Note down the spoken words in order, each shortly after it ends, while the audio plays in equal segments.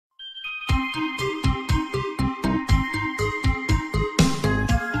In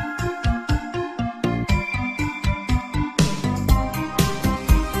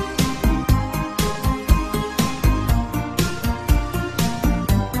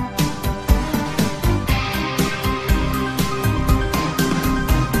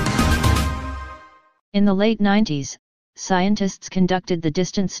the late 90s, scientists conducted the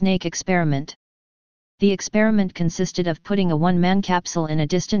distant snake experiment. The experiment consisted of putting a one-man capsule in a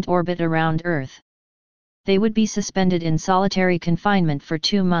distant orbit around Earth. They would be suspended in solitary confinement for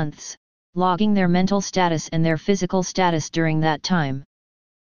 2 months, logging their mental status and their physical status during that time.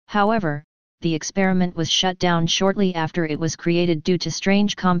 However, the experiment was shut down shortly after it was created due to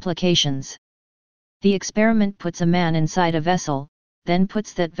strange complications. The experiment puts a man inside a vessel, then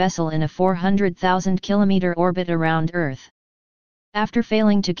puts that vessel in a 400,000 kilometer orbit around Earth. After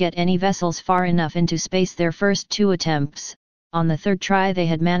failing to get any vessels far enough into space their first 2 attempts, on the 3rd try they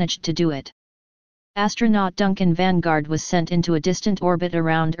had managed to do it. Astronaut Duncan Vanguard was sent into a distant orbit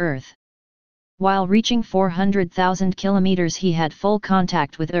around Earth. While reaching 400,000 kilometers he had full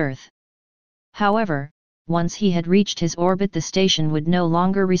contact with Earth. However, once he had reached his orbit the station would no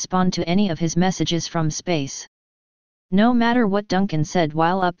longer respond to any of his messages from space. No matter what Duncan said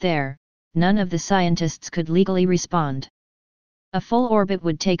while up there, none of the scientists could legally respond. A full orbit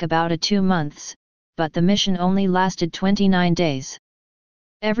would take about 2 months, but the mission only lasted 29 days.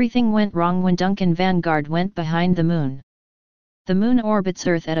 Everything went wrong when Duncan Vanguard went behind the Moon. The Moon orbits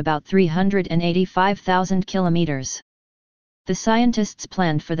Earth at about 385,000 kilometers. The scientists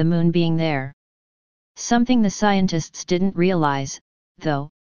planned for the Moon being there. Something the scientists didn't realize, though,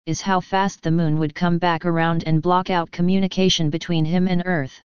 is how fast the Moon would come back around and block out communication between him and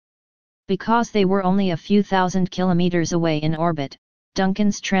Earth. Because they were only a few thousand kilometers away in orbit,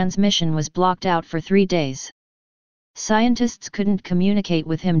 Duncan's transmission was blocked out for 3 days. Scientists couldn't communicate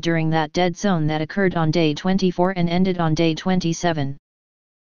with him during that dead zone that occurred on day 24 and ended on day 27.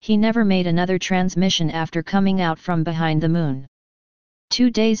 He never made another transmission after coming out from behind the Moon.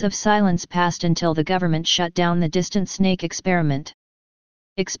 2 days of silence passed until the government shut down the distant snake experiment.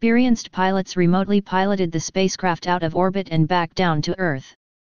 Experienced pilots remotely piloted the spacecraft out of orbit and back down to Earth.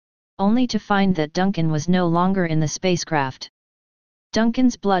 Only to find that Duncan was no longer in the spacecraft.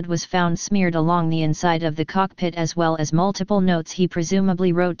 Duncan's blood was found smeared along the inside of the cockpit as well as multiple notes he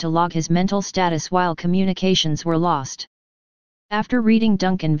presumably wrote to log his mental status while communications were lost. After reading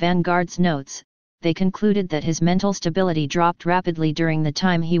Duncan Vanguard's notes, they concluded that his mental stability dropped rapidly during the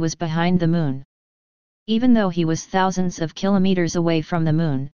time he was behind the Moon. Even though he was thousands of kilometers away from the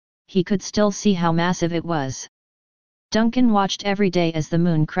Moon, he could still see how massive it was. Duncan watched every day as the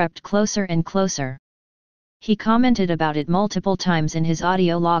Moon crept closer and closer. He commented about it multiple times in his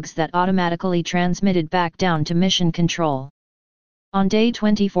audio logs that automatically transmitted back down to mission control. On day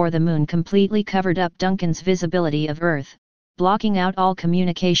 24 the Moon completely covered up Duncan's visibility of Earth, blocking out all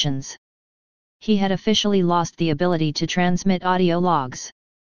communications. He had officially lost the ability to transmit audio logs.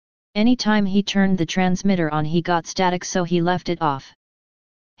 Anytime he turned the transmitter on he got static, so he left it off.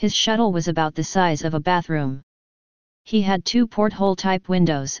 His shuttle was about the size of a bathroom. He had 2 porthole-type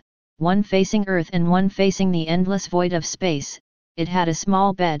windows, one facing Earth and one facing the endless void of space. It had a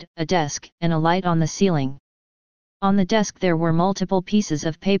small bed, a desk, and a light on the ceiling. On the desk there were multiple pieces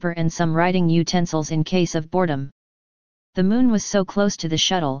of paper and some writing utensils in case of boredom. The Moon was so close to the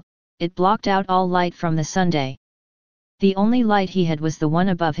shuttle, it blocked out all light from the Sunday. The only light he had was the one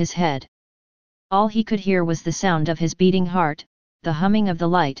above his head. All he could hear was the sound of his beating heart, the humming of the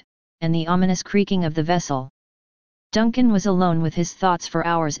light, and the ominous creaking of the vessel. Duncan was alone with his thoughts for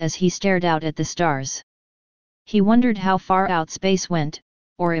hours as he stared out at the stars. He wondered how far out space went,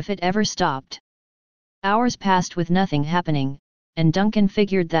 or if it ever stopped. Hours passed with nothing happening, and Duncan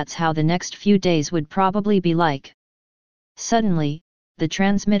figured that's how the next few days would probably be like. Suddenly, the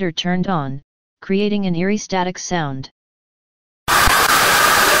transmitter turned on, creating an eerie static sound.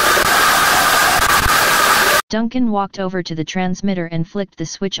 Duncan walked over to the transmitter and flicked the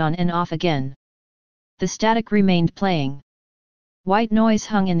switch on and off again. The static remained playing. White noise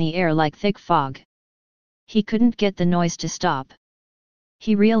hung in the air like thick fog. He couldn't get the noise to stop.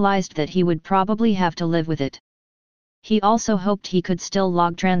 He realized that he would probably have to live with it. He also hoped he could still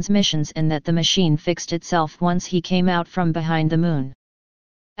log transmissions and that the machine fixed itself once he came out from behind the Moon.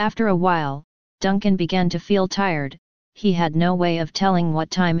 After a while, Duncan began to feel tired. He had no way of telling what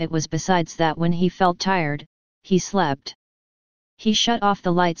time it was besides that when he felt tired, he slept. He shut off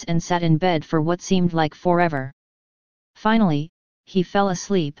the lights and sat in bed for what seemed like forever. Finally, he fell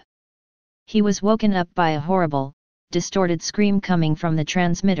asleep. He was woken up by a horrible, distorted scream coming from the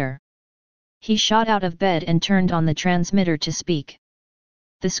transmitter. He shot out of bed and turned on the transmitter to speak.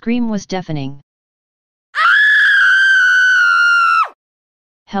 The scream was deafening.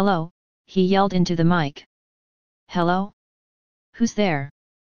 "Hello," he yelled into the mic. "Hello? Who's there?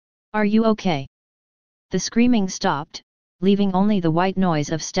 Are you okay?" The screaming stopped, leaving only the white noise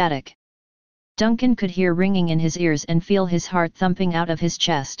of static. Duncan could hear ringing in his ears and feel his heart thumping out of his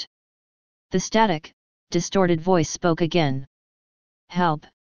chest. The static, distorted voice spoke again. "Help.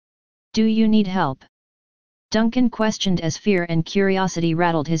 Do you need help?" Duncan questioned as fear and curiosity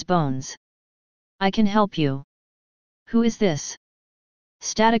rattled his bones. "I can help you. Who is this?"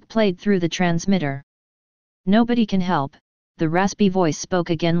 Static played through the transmitter. "Nobody can help," the raspy voice spoke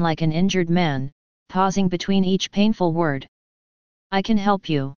again like an injured man, pausing between each painful word. "I can help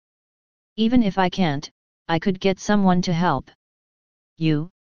you. Even if I can't, I could get someone to help." "You,"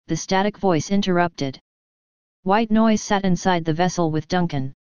 the static voice interrupted. White noise sat inside the vessel with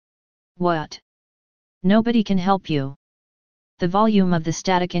Duncan. "What? Nobody can help you?" The volume of the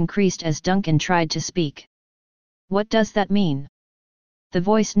static increased as Duncan tried to speak. "What does that mean?" The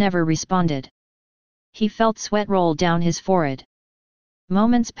voice never responded. He felt sweat roll down his forehead.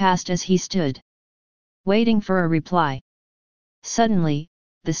 Moments passed as he stood, waiting for a reply. Suddenly,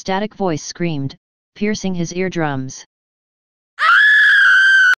 the static voice screamed, piercing his eardrums.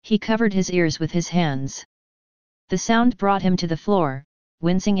 He covered his ears with his hands. The sound brought him to the floor,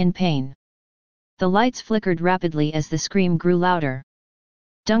 wincing in pain. The lights flickered rapidly as the scream grew louder.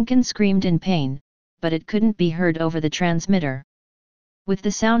 Duncan screamed in pain, but it couldn't be heard over the transmitter. With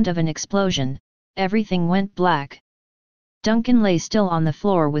the sound of an explosion, everything went black. Duncan lay still on the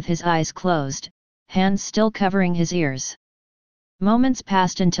floor with his eyes closed, hands still covering his ears. Moments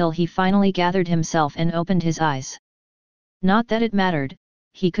passed until he finally gathered himself and opened his eyes. Not that it mattered,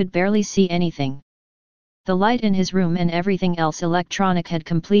 he could barely see anything. The light in his room and everything else electronic had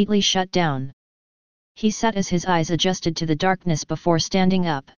completely shut down. He sat as his eyes adjusted to the darkness before standing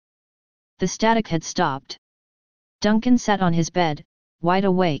up. The static had stopped. Duncan sat on his bed, wide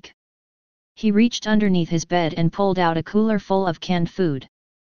awake. He reached underneath his bed and pulled out a cooler full of canned food.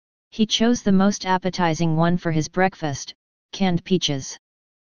 He chose the most appetizing one for his breakfast, canned peaches.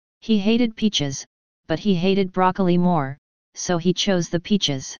 He hated peaches, but he hated broccoli more, so he chose the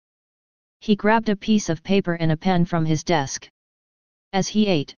peaches. He grabbed a piece of paper and a pen from his desk. As he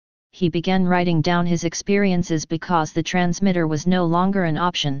ate, he began writing down his experiences because the transmitter was no longer an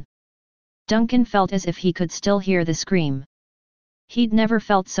option. Duncan felt as if he could still hear the scream. He'd never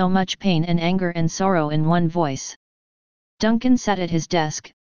felt so much pain and anger and sorrow in one voice. Duncan sat at his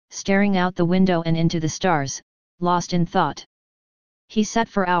desk, staring out the window and into the stars, lost in thought. He sat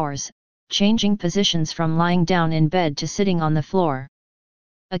for hours, changing positions from lying down in bed to sitting on the floor.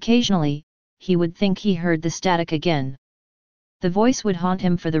 Occasionally, he would think he heard the static again. The voice would haunt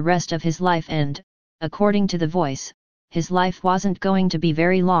him for the rest of his life and, according to the voice, his life wasn't going to be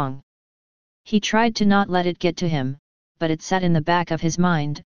very long. He tried to not let it get to him, but it sat in the back of his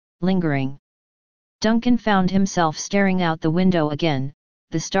mind, lingering. Duncan found himself staring out the window again,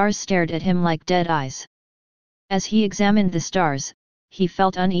 the stars stared at him like dead eyes. As he examined the stars, he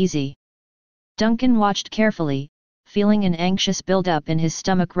felt uneasy. Duncan watched carefully, feeling an anxious build-up in his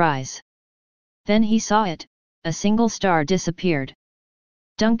stomach rise. Then he saw it, a single star disappeared.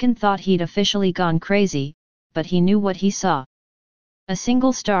 Duncan thought he'd officially gone crazy, but he knew what he saw. A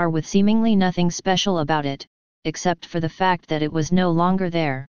single star with seemingly nothing special about it, except for the fact that it was no longer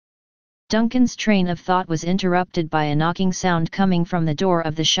there. Duncan's train of thought was interrupted by a knocking sound coming from the door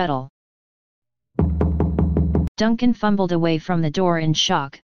of the shuttle. Duncan fumbled away from the door in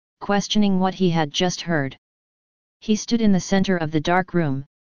shock, questioning what he had just heard. He stood in the center of the dark room,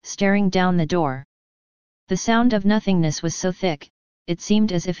 staring down the door. The sound of nothingness was so thick, it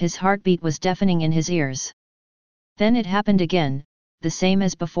seemed as if his heartbeat was deafening in his ears. Then it happened again, the same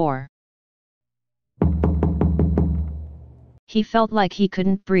as before. He felt like he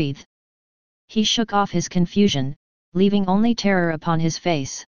couldn't breathe. He shook off his confusion, leaving only terror upon his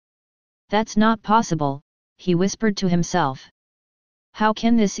face. "That's not possible," he whispered to himself. "How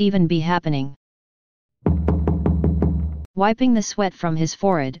can this even be happening?" Wiping the sweat from his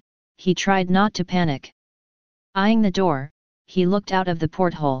forehead, he tried not to panic. Eyeing the door, he looked out of the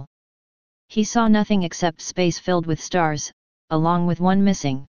porthole. He saw nothing except space filled with stars, along with one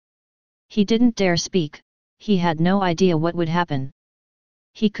missing. He didn't dare speak, he had no idea what would happen.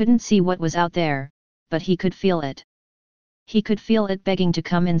 He couldn't see what was out there, but he could feel it. He could feel it begging to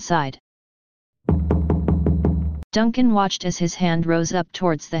come inside. Duncan watched as his hand rose up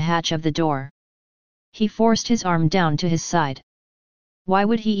towards the hatch of the door. He forced his arm down to his side. Why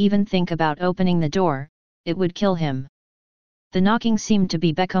would he even think about opening the door? It would kill him. The knocking seemed to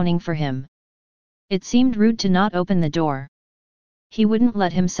be beckoning for him. It seemed rude to not open the door. He wouldn't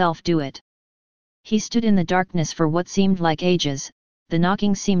let himself do it. He stood in the darkness for what seemed like ages. The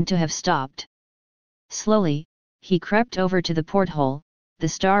knocking seemed to have stopped. Slowly, he crept over to the porthole. The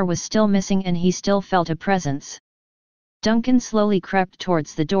star was still missing and he still felt a presence. Duncan slowly crept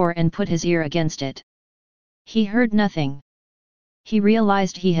towards the door and put his ear against it. He heard nothing. He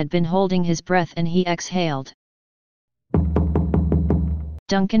realized he had been holding his breath and he exhaled.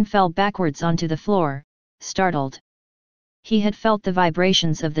 Duncan fell backwards onto the floor, startled. He had felt the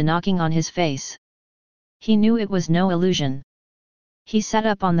vibrations of the knocking on his face. He knew it was no illusion. He sat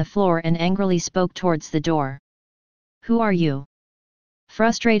up on the floor and angrily spoke towards the door. "Who are you?"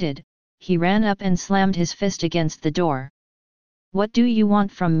 Frustrated, he ran up and slammed his fist against the door. "What do you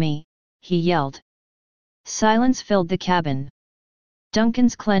want from me?" he yelled. Silence filled the cabin.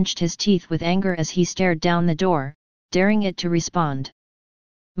 Duncan's clenched his teeth with anger as he stared down the door, daring it to respond.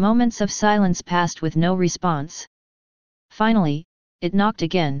 Moments of silence passed with no response. Finally, it knocked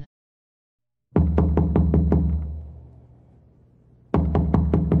again.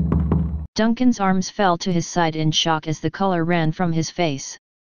 Duncan's arms fell to his side in shock as the color ran from his face.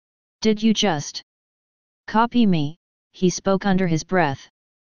 "Did you just copy me?" he spoke under his breath.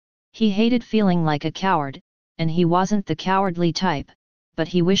 He hated feeling like a coward, and he wasn't the cowardly type, but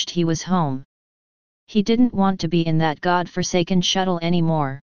he wished he was home. He didn't want to be in that god-forsaken shuttle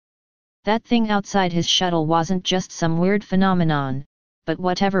anymore. That thing outside his shuttle wasn't just some weird phenomenon, but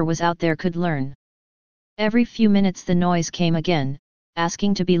whatever was out there could learn. Every few minutes the noise came again,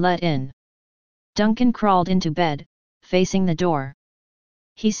 asking to be let in. Duncan crawled into bed, facing the door.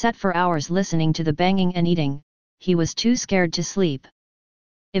 He sat for hours listening to the banging and eating. He was too scared to sleep.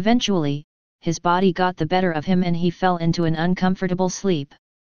 Eventually, his body got the better of him and he fell into an uncomfortable sleep.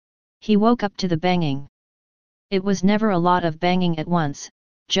 He woke up to the banging. It was never a lot of banging at once,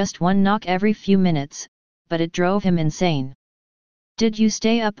 just one knock every few minutes, but it drove him insane. "Did you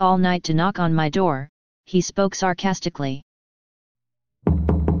stay up all night to knock on my door?" he spoke sarcastically.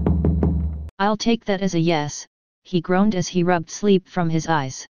 "I'll take that as a yes," he groaned as he rubbed sleep from his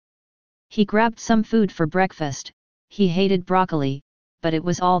eyes. He grabbed some food for breakfast. He hated broccoli, but it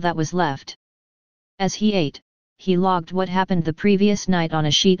was all that was left. As he ate, he logged what happened the previous night on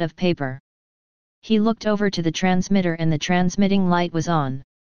a sheet of paper. He looked over to the transmitter and the transmitting light was on.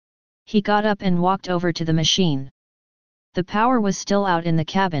 He got up and walked over to the machine. The power was still out in the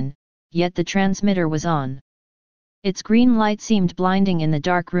cabin, yet the transmitter was on. Its green light seemed blinding in the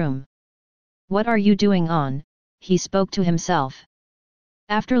dark room. "What are you doing on?" he spoke to himself.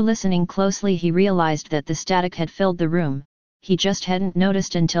 After listening closely he realized that the static had filled the room. He just hadn't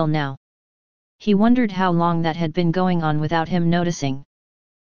noticed until now. He wondered how long that had been going on without him noticing.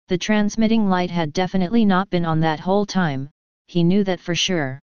 The transmitting light had definitely not been on that whole time, he knew that for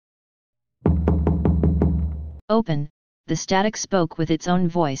sure. "Open," the static spoke with its own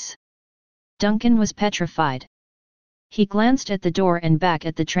voice. Duncan was petrified. He glanced at the door and back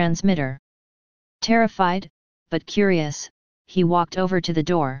at the transmitter. Terrified, but curious, he walked over to the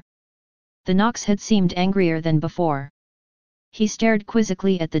door. The knocks had seemed angrier than before. He stared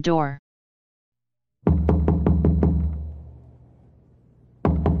quizzically at the door.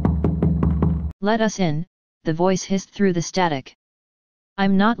 "Let us in," the voice hissed through the static.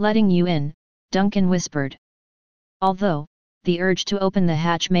 "I'm not letting you in," Duncan whispered. Although, the urge to open the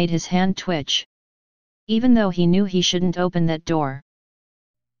hatch made his hand twitch. Even though he knew he shouldn't open that door.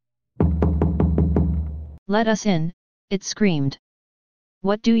 "Let us in," it screamed.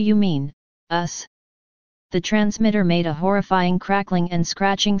 "What do you mean, us?" The transmitter made a horrifying crackling and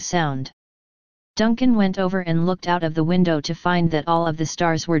scratching sound. Duncan went over and looked out of the window to find that all of the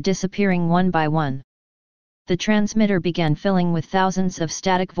stars were disappearing one by one. The transmitter began filling with thousands of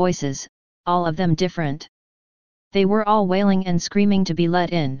static voices, all of them different. They were all wailing and screaming to be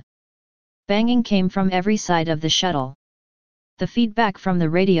let in. Banging came from every side of the shuttle. The feedback from the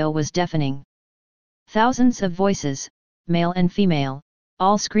radio was deafening. Thousands of voices, male and female,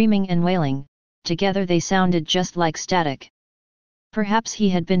 all screaming and wailing, together they sounded just like static. Perhaps he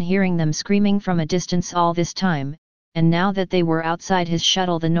had been hearing them screaming from a distance all this time, and now that they were outside his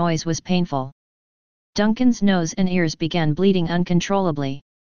shuttle the noise was painful. Duncan's nose and ears began bleeding uncontrollably.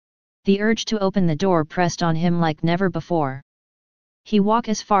 The urge to open the door pressed on him like never before. He walked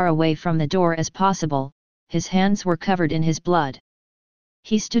as far away from the door as possible, his hands were covered in his blood.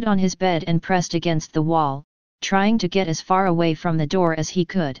 He stood on his bed and pressed against the wall, trying to get as far away from the door as he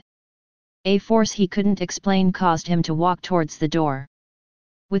could. A force he couldn't explain caused him to walk towards the door.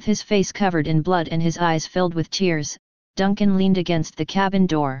 With his face covered in blood and his eyes filled with tears, Duncan leaned against the cabin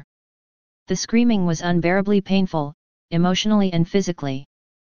door. The screaming was unbearably painful, emotionally and physically.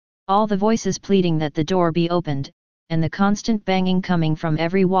 All the voices pleading that the door be opened, and the constant banging coming from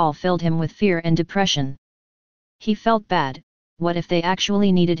every wall filled him with fear and depression. He felt bad. What if they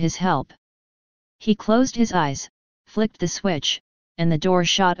actually needed his help? He closed his eyes, flicked the switch, and the door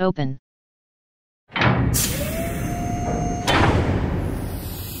shot open.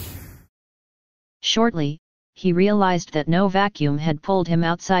 Shortly, he realized that no vacuum had pulled him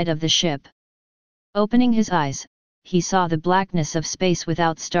outside of the ship. Opening his eyes, he saw the blackness of space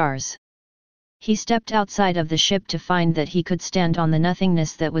without stars. He stepped outside of the ship to find that he could stand on the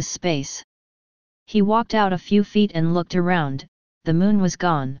nothingness that was space. He walked out a few feet and looked around. The moon was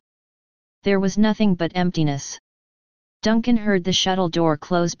gone. There was nothing but emptiness. Duncan heard the shuttle door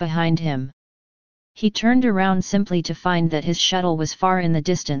close behind him. He turned around simply to find that his shuttle was far in the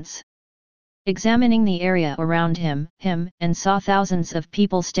distance. Examining the area around him and saw thousands of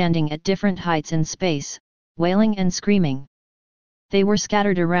people standing at different heights in space, wailing and screaming. They were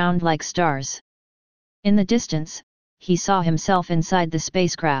scattered around like stars. In the distance, he saw himself inside the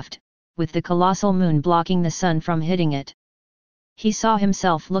spacecraft, with the colossal moon blocking the sun from hitting it. He saw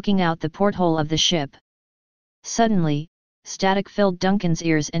himself looking out the porthole of the ship. Suddenly, static filled Duncan's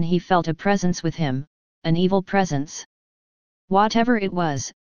ears and he felt a presence with him, an evil presence. Whatever it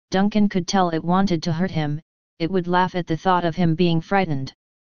was, Duncan could tell it wanted to hurt him. It would laugh at the thought of him being frightened.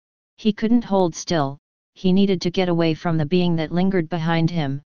 He couldn't hold still, he needed to get away from the being that lingered behind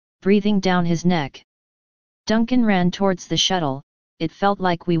him, breathing down his neck. Duncan ran towards the shuttle. It felt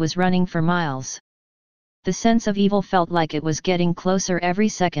like we was running for miles. The sense of evil felt like it was getting closer every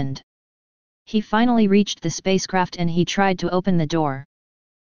second. He finally reached the spacecraft and he tried to open the door.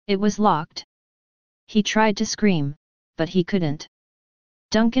 It was locked. He tried to scream, but he couldn't.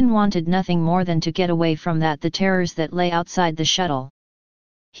 Duncan wanted nothing more than to get away from the terrors that lay outside the shuttle.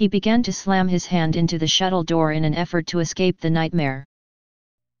 He began to slam his hand into the shuttle door in an effort to escape the nightmare.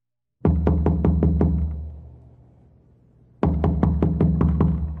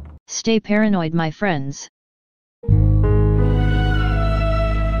 Stay paranoid, my friends.